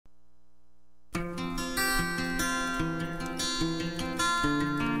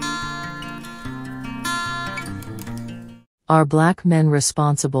Are black men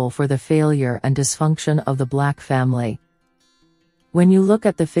responsible for the failure and dysfunction of the black family? When you look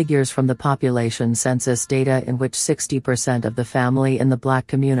at the figures from the population census data, in which 60% of the family in the black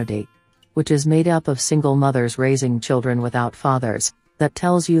community, which is made up of single mothers raising children without fathers, that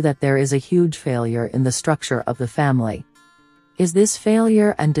tells you that there is a huge failure in the structure of the family. Is this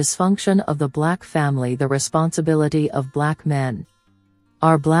failure and dysfunction of the black family the responsibility of black men?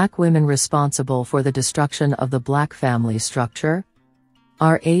 Are black women responsible for the destruction of the black family structure?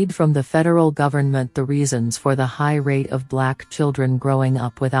 Are aid from the federal government the reasons for the high rate of black children growing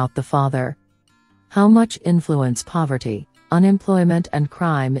up without the father? How much influence poverty, unemployment and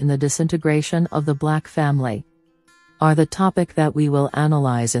crime in the disintegration of the black family are the topic that we will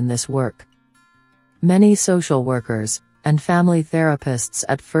analyze in this work. Many social workers and family therapists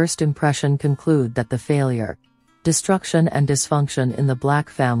at first impression conclude that the failure, destruction and dysfunction in the black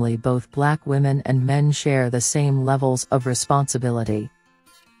family, both black women and men share the same levels of responsibility.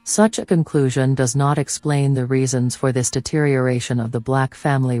 Such a conclusion does not explain the reasons for this deterioration of the black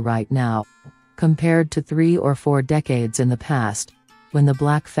family right now, compared to 3 or 4 decades in the past, when the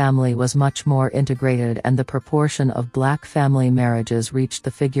black family was much more integrated and the proportion of black family marriages reached the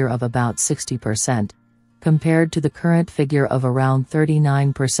figure of about 60%, compared to the current figure of around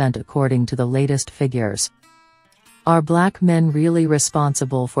 39% according to the latest figures. Are black men really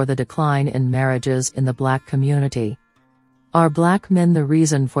responsible for the decline in marriages in the black community? Are black men the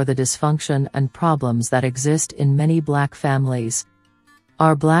reason for the dysfunction and problems that exist in many black families?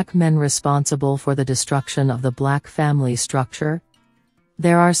 Are black men responsible for the destruction of the black family structure?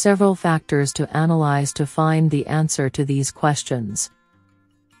 There are several factors to analyze to find the answer to these questions.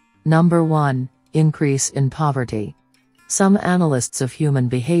 Number 1. Increase in poverty. Some analysts of human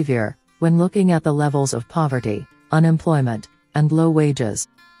behavior, when looking at the levels of poverty, unemployment, and low wages,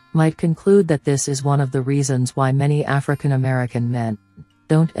 might conclude that this is one of the reasons why many African American men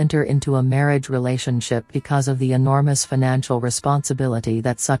don't enter into a marriage relationship, because of the enormous financial responsibility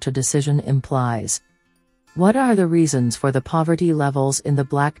that such a decision implies. What are the reasons for the poverty levels in the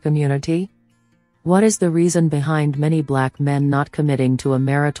black community? What is the reason behind many black men not committing to a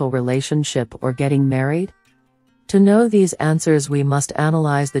marital relationship or getting married? To know these answers, we must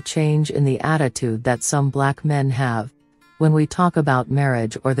analyze the change in the attitude that some black men have when we talk about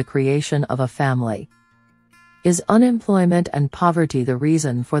marriage or the creation of a family. Is unemployment and poverty the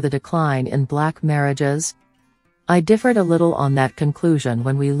reason for the decline in black marriages? I differed a little on that conclusion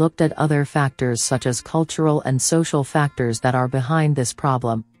when we looked at other factors such as cultural and social factors that are behind this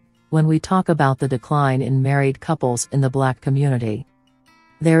problem, when we talk about the decline in married couples in the black community.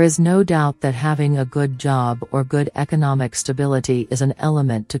 There is no doubt that having a good job or good economic stability is an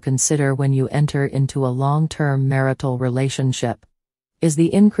element to consider when you enter into a long-term marital relationship. Is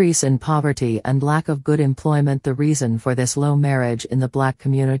the increase in poverty and lack of good employment the reason for this low marriage in the black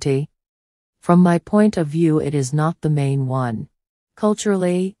community? From my point of view, it is not the main one.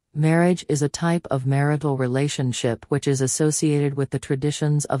 Culturally, marriage is a type of marital relationship which is associated with the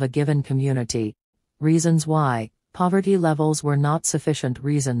traditions of a given community. Reasons why poverty levels were not sufficient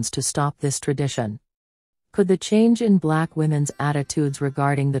reasons to stop this tradition. Could the change in black women's attitudes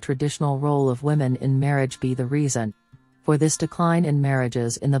regarding the traditional role of women in marriage be the reason for this decline in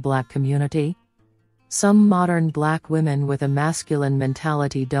marriages in the black community? Some modern black women with a masculine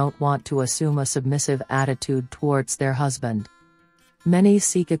mentality don't want to assume a submissive attitude towards their husband. Many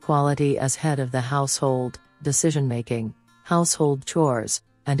seek equality as head of the household, decision-making, household chores,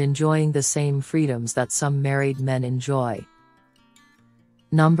 and enjoying the same freedoms that some married men enjoy.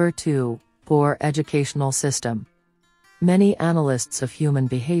 Number 2. Poor educational system. Many analysts of human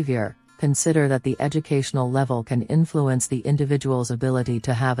behavior consider that the educational level can influence the individual's ability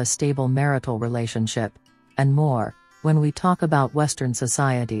to have a stable marital relationship, and more, when we talk about Western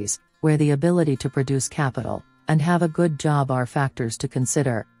societies, where the ability to produce capital and have a good job are factors to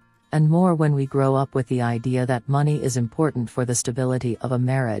consider, and more when we grow up with the idea that money is important for the stability of a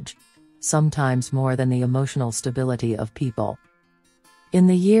marriage, sometimes more than the emotional stability of people. In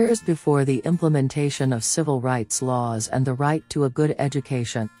the years before the implementation of civil rights laws and the right to a good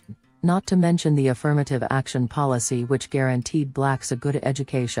education, not to mention the affirmative action policy which guaranteed blacks a good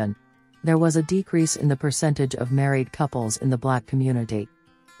education, there was a decrease in the percentage of married couples in the black community,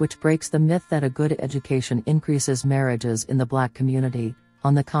 which breaks the myth that a good education increases marriages in the black community.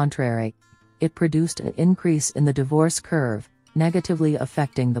 On the contrary, it produced an increase in the divorce curve, negatively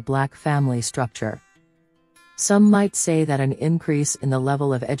affecting the black family structure. Some might say that an increase in the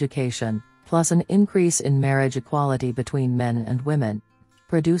level of education, plus an increase in marriage equality between men and women,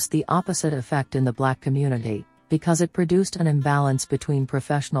 produced the opposite effect in the black community, because it produced an imbalance between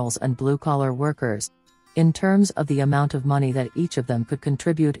professionals and blue-collar workers, in terms of the amount of money that each of them could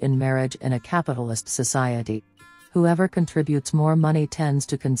contribute in marriage in a capitalist society. Whoever contributes more money tends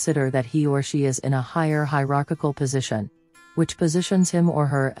to consider that he or she is in a higher hierarchical position, which positions him or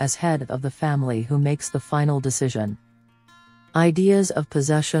her as head of the family who makes the final decision. Ideas of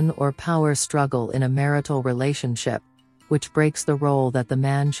possession or power struggle in a marital relationship, which breaks the role that the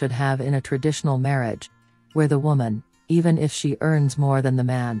man should have in a traditional marriage, where the woman, even if she earns more than the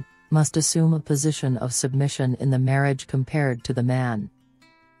man, must assume a position of submission in the marriage compared to the man.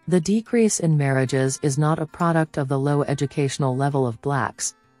 The decrease in marriages is not a product of the low educational level of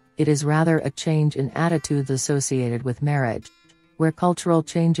blacks. It is rather a change in attitudes associated with marriage, where cultural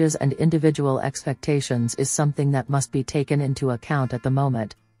changes and individual expectations is something that must be taken into account at the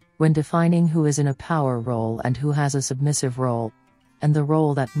moment, when defining who is in a power role and who has a submissive role, and the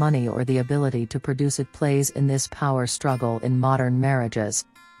role that money or the ability to produce it plays in this power struggle in modern marriages,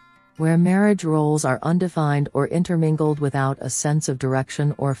 where marriage roles are undefined or intermingled without a sense of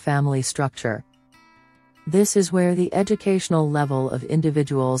direction or family structure. This is where the educational level of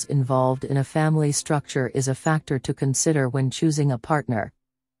individuals involved in a family structure is a factor to consider when choosing a partner.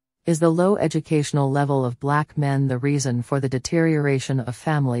 Is the low educational level of black men the reason for the deterioration of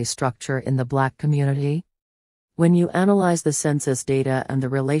family structure in the black community? When you analyze the census data and the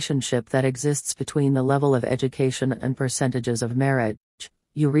relationship that exists between the level of education and percentages of marriage,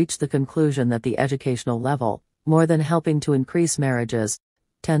 you reach the conclusion that the educational level, more than helping to increase marriages,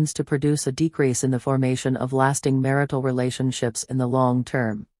 tends to produce a decrease in the formation of lasting marital relationships in the long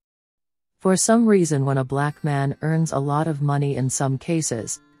term. For some reason, when a black man earns a lot of money in some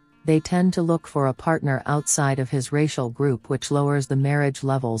cases, they tend to look for a partner outside of his racial group, which lowers the marriage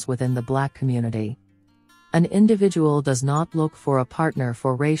levels within the black community. An individual does not look for a partner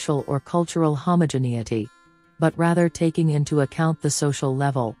for racial or cultural homogeneity, but rather taking into account the social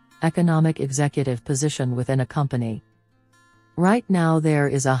level, economic executive position within a company. Right now there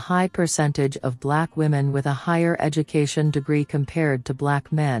is a high percentage of black women with a higher education degree compared to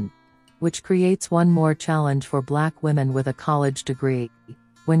black men, which creates one more challenge for black women with a college degree,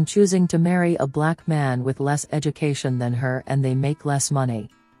 when choosing to marry a black man with less education than her and they make less money.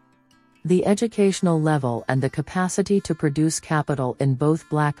 The educational level and the capacity to produce capital in both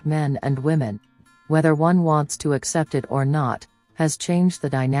black men and women, whether one wants to accept it or not, has changed the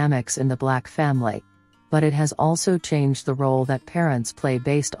dynamics in the black family, but it has also changed the role that parents play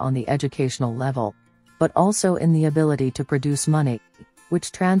based on the educational level, but also in the ability to produce money,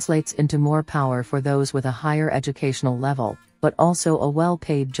 which translates into more power for those with a higher educational level, but also a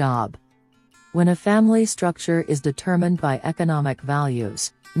well-paid job. When a family structure is determined by economic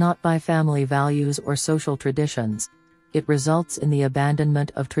values, not by family values or social traditions, it results in the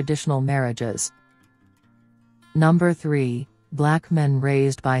abandonment of traditional marriages. Number 3. Black men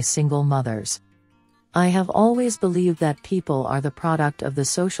raised by single mothers. I have always believed that people are the product of the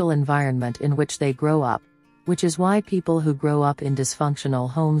social environment in which they grow up, which is why people who grow up in dysfunctional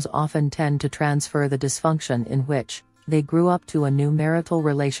homes often tend to transfer the dysfunction in which they grew up to a new marital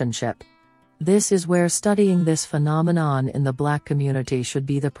relationship. This is where studying this phenomenon in the black community should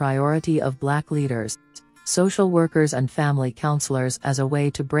be the priority of black leaders, social workers and family counselors as a way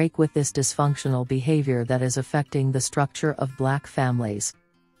to break with this dysfunctional behavior that is affecting the structure of black families.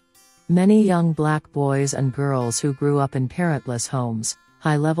 Many young black boys and girls who grew up in parentless homes,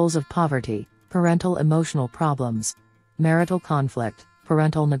 high levels of poverty, parental emotional problems, marital conflict,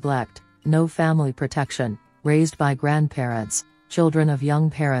 parental neglect, no family protection, raised by grandparents, children of young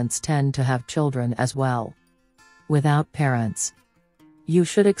parents tend to have children as well. Without parents, you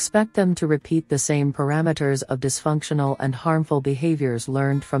should expect them to repeat the same parameters of dysfunctional and harmful behaviors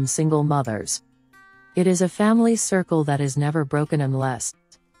learned from single mothers. It is a family circle that is never broken unless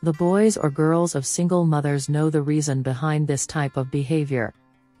the boys or girls of single mothers know the reason behind this type of behavior,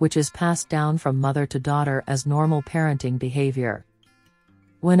 which is passed down from mother to daughter as normal parenting behavior.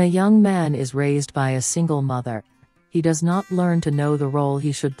 When a young man is raised by a single mother, he does not learn to know the role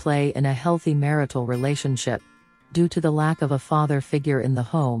he should play in a healthy marital relationship, due to the lack of a father figure in the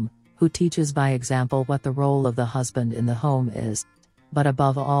home, who teaches by example what the role of the husband in the home is, but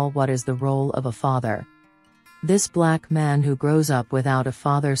above all what is the role of a father. This black man who grows up without a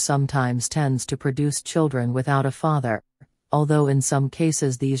father sometimes tends to produce children without a father, although in some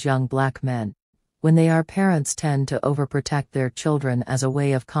cases these young black men, when they are parents, tend to overprotect their children as a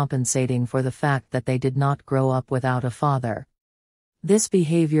way of compensating for the fact that they did not grow up without a father. This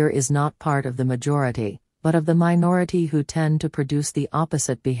behavior is not part of the majority, but of the minority who tend to produce the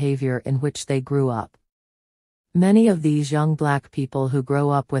opposite behavior in which they grew up. Many of these young black people who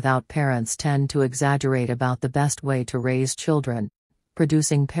grow up without parents tend to exaggerate about the best way to raise children,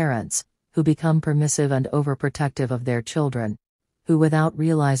 producing parents, who become permissive and overprotective of their children, who without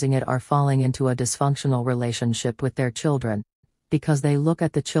realizing it are falling into a dysfunctional relationship with their children, because they look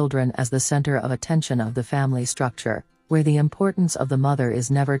at the children as the center of attention of the family structure, where the importance of the mother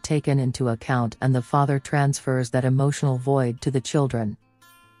is never taken into account and the father transfers that emotional void to the children.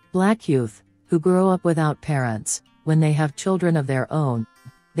 Black youth, who grow up without parents, when they have children of their own,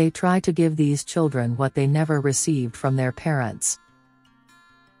 they try to give these children what they never received from their parents.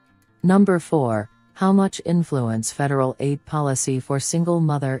 Number 4. How much influence federal aid policy for single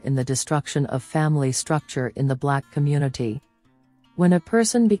mother in the destruction of family structure in the Black community? When a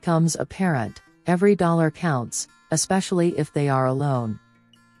person becomes a parent, every dollar counts, especially if they are alone.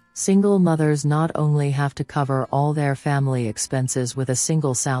 Single mothers not only have to cover all their family expenses with a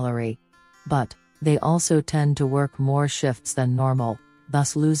single salary, but they also tend to work more shifts than normal,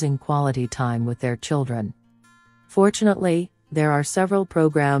 thus losing quality time with their children. Fortunately, there are several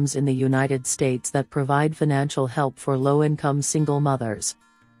programs in the United States that provide financial help for low-income single mothers.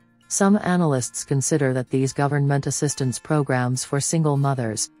 Some analysts consider that these government assistance programs for single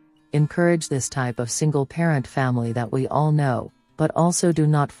mothers encourage this type of single-parent family that we all know, but also do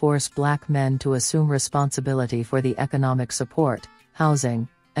not force Black men to assume responsibility for the economic support, housing,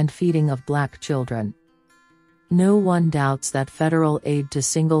 and feeding of Black children. No one doubts that federal aid to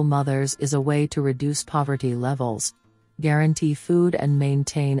single mothers is a way to reduce poverty levels, guarantee food and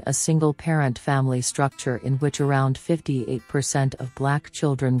maintain a single-parent family structure in which around 58% of Black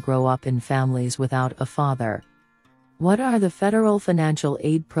children grow up in families without a father. What are the federal financial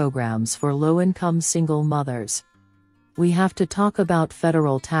aid programs for low-income single mothers? We have to talk about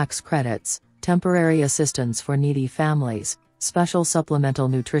federal tax credits, temporary assistance for needy families, special supplemental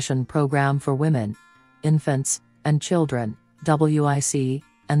nutrition program for women, infants, and children, WIC,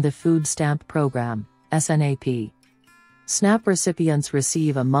 and the food stamp program, SNAP. SNAP recipients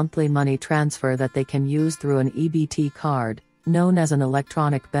receive a monthly money transfer that they can use through an EBT card, known as an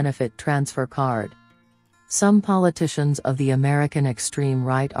electronic benefit transfer card. Some politicians of the American extreme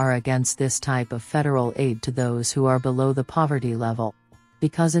right are against this type of federal aid to those who are below the poverty level,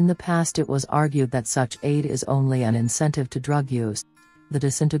 because in the past it was argued that such aid is only an incentive to drug use, the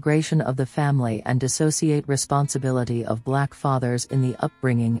disintegration of the family, and dissociate responsibility of Black fathers in the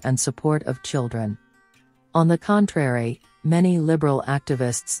upbringing and support of children. On the contrary, many liberal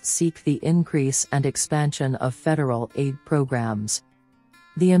activists seek the increase and expansion of federal aid programs.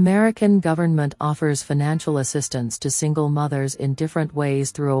 The American government offers financial assistance to single mothers in different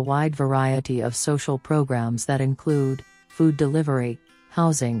ways through a wide variety of social programs that include food delivery,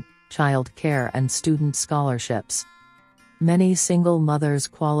 housing, child care, and student scholarships. Many single mothers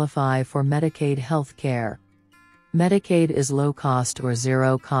qualify for Medicaid health care. Medicaid is low-cost or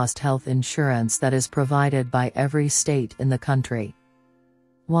zero-cost health insurance that is provided by every state in the country.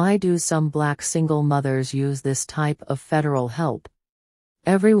 Why do some Black single mothers use this type of federal help?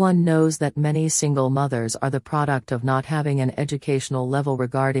 Everyone knows that many single mothers are the product of not having an educational level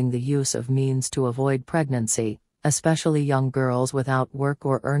regarding the use of means to avoid pregnancy, especially young girls without work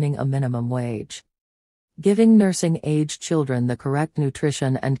or earning a minimum wage. Giving nursing-age children the correct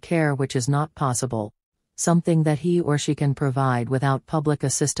nutrition and care which is not possible, something that he or she can provide without public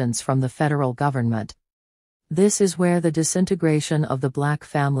assistance from the federal government. This is where the disintegration of the Black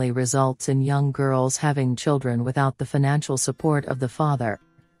family results in young girls having children without the financial support of the father,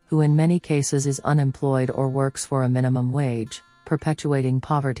 who in many cases is unemployed or works for a minimum wage, perpetuating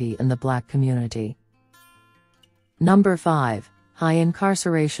poverty in the Black community. Number 5. High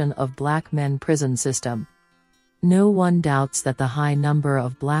incarceration of Black men prison system. No one doubts that the high number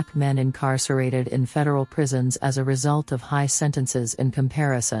of Black men incarcerated in federal prisons as a result of high sentences in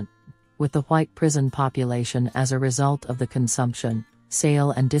comparison with the white prison population as a result of the consumption, sale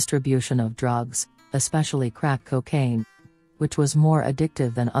and distribution of drugs, especially crack cocaine, which was more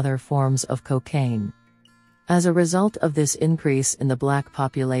addictive than other forms of cocaine. As a result of this increase in the Black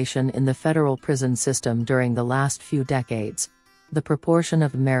population in the federal prison system during the last few decades, the proportion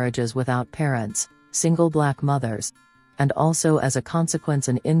of marriages without parents, single Black mothers, and also as a consequence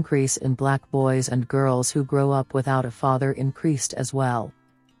an increase in Black boys and girls who grow up without a father increased as well.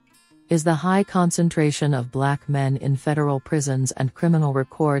 Is the high concentration of Black men in federal prisons and criminal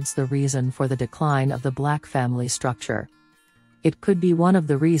records the reason for the decline of the Black family structure? It could be one of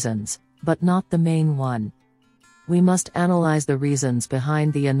the reasons, but not the main one. We must analyze the reasons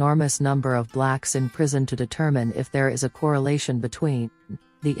behind the enormous number of Blacks in prison to determine if there is a correlation between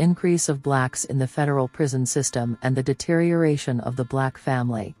the increase of Blacks in the federal prison system and the deterioration of the Black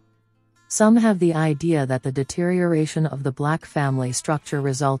family. Some have the idea that the deterioration of the Black family structure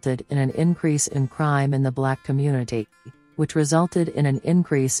resulted in an increase in crime in the Black community, which resulted in an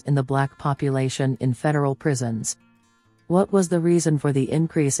increase in the black population in federal prisons. What was the reason for the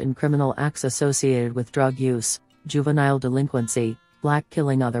increase in criminal acts associated with drug use, juvenile delinquency, black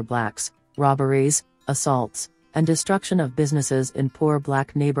killing other blacks, robberies, assaults, and destruction of businesses in poor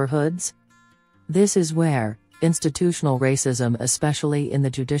black neighborhoods? This is where institutional racism, especially in the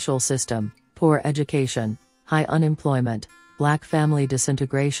judicial system, poor education, high unemployment, black family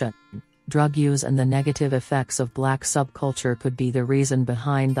disintegration, drug use, and the negative effects of black subculture could be the reason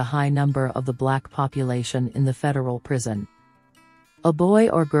behind the high number of the black population in the federal prison. A boy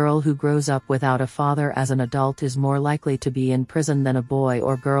or girl who grows up without a father as an adult is more likely to be in prison than a boy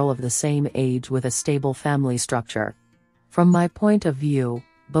or girl of the same age with a stable family structure. From my point of view,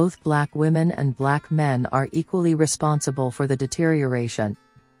 both black women and black men are equally responsible for the deterioration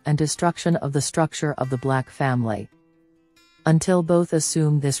and destruction of the structure of the black family. Until both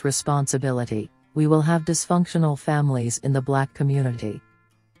assume this responsibility, we will have dysfunctional families in the black community.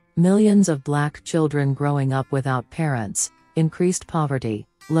 Millions of black children growing up without parents, increased poverty,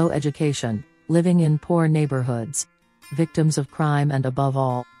 low education, living in poor neighborhoods, victims of crime, and above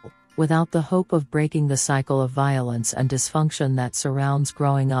all, without the hope of breaking the cycle of violence and dysfunction that surrounds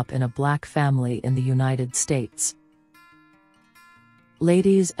growing up in a black family in the United States.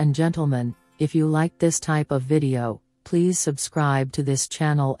 Ladies and gentlemen, if you like this type of video, please subscribe to this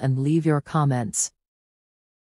channel and leave your comments.